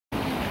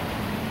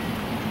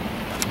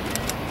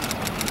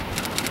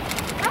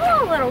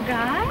little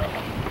guy.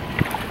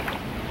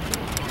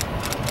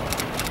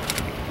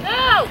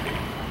 No!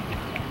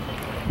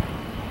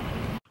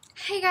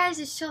 Hey guys,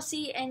 it's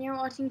Chelsea and you're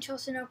watching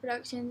Chelsea No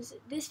Productions.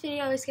 This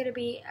video is going to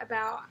be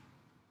about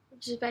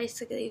just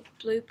basically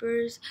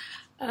bloopers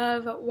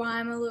of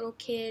why I'm a little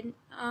kid.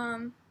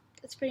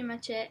 That's pretty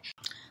much it.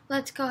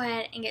 Let's go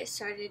ahead and get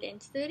started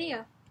into the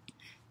video.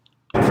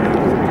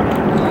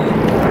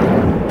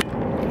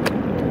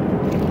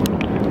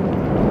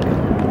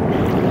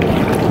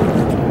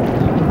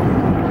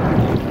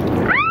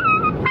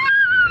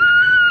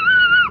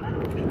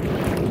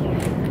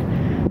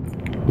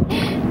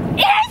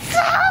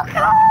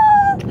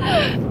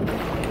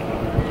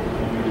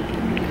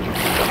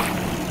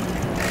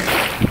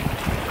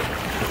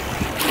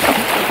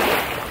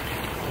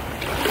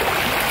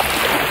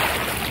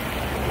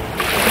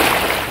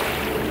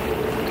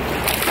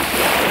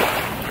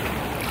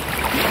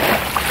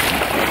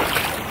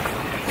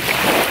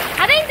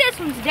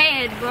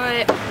 Dead,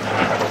 but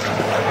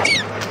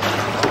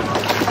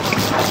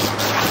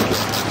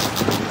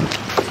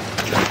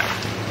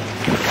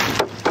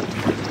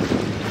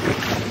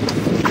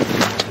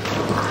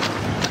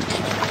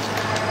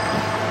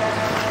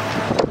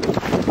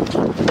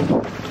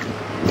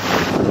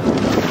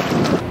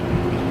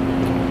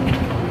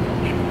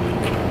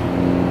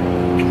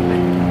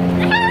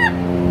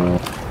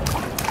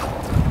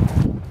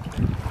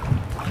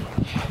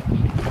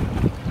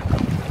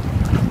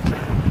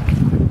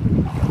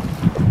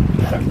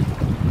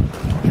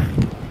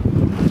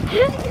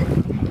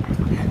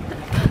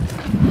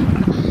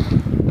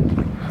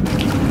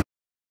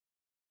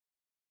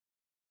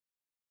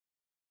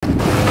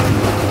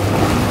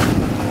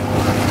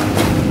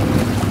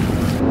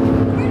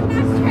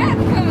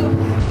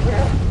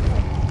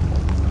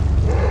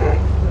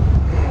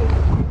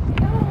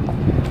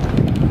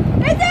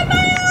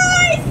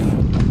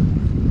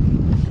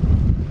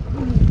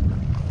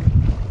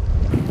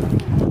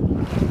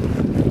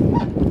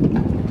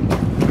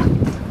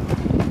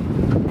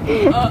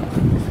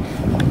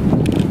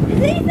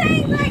is he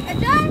saying like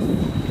adjust?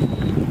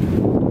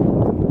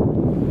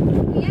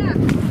 Yeah.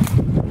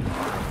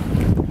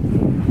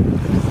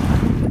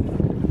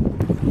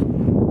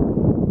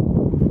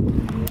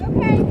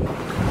 Okay.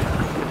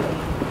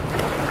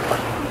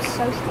 I'm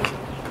so scared.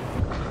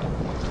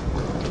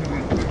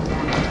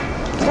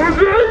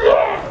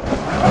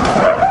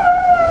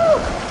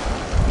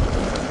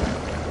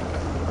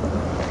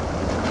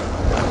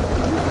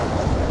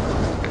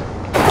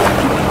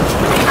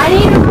 I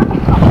need a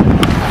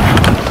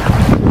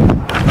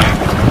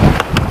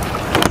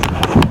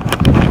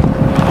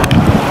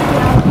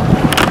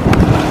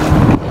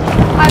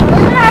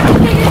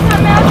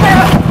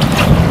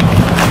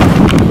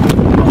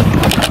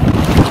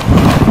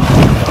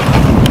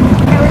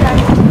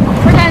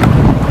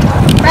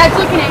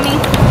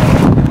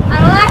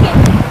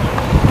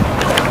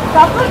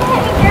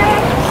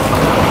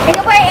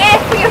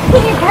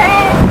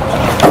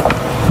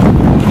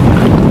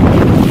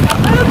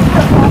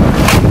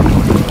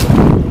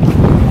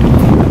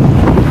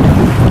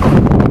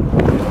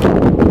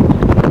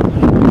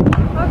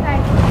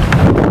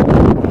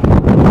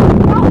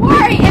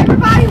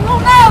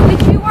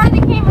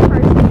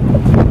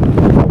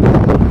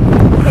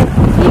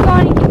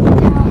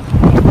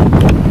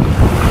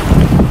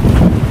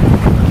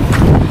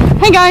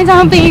Hey guys, I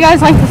hope that you guys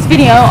like this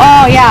video.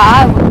 Oh yeah,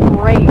 I look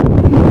great.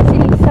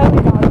 Sitting so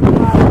good on the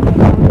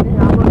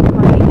and I look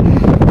great.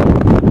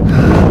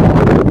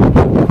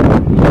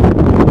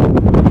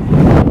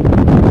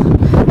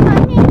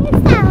 My name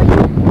is Sally.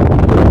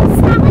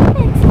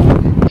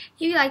 If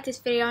you like this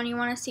video and you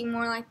want to see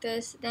more like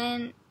this,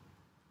 then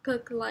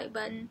click the like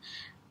button.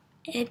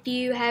 If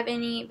you have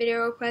any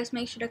video requests,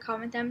 make sure to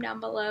comment them down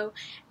below.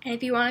 And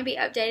if you want to be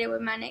updated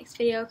when my next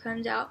video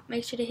comes out,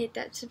 make sure to hit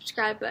that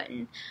subscribe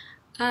button.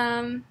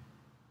 Tell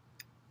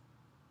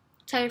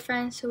your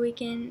friends so we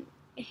can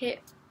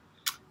hit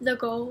the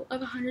goal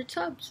of 100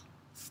 subs.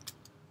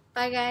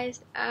 Bye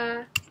guys.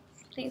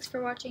 Thanks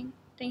for watching.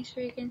 Thanks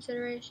for your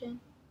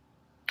consideration.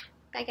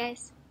 Bye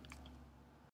guys.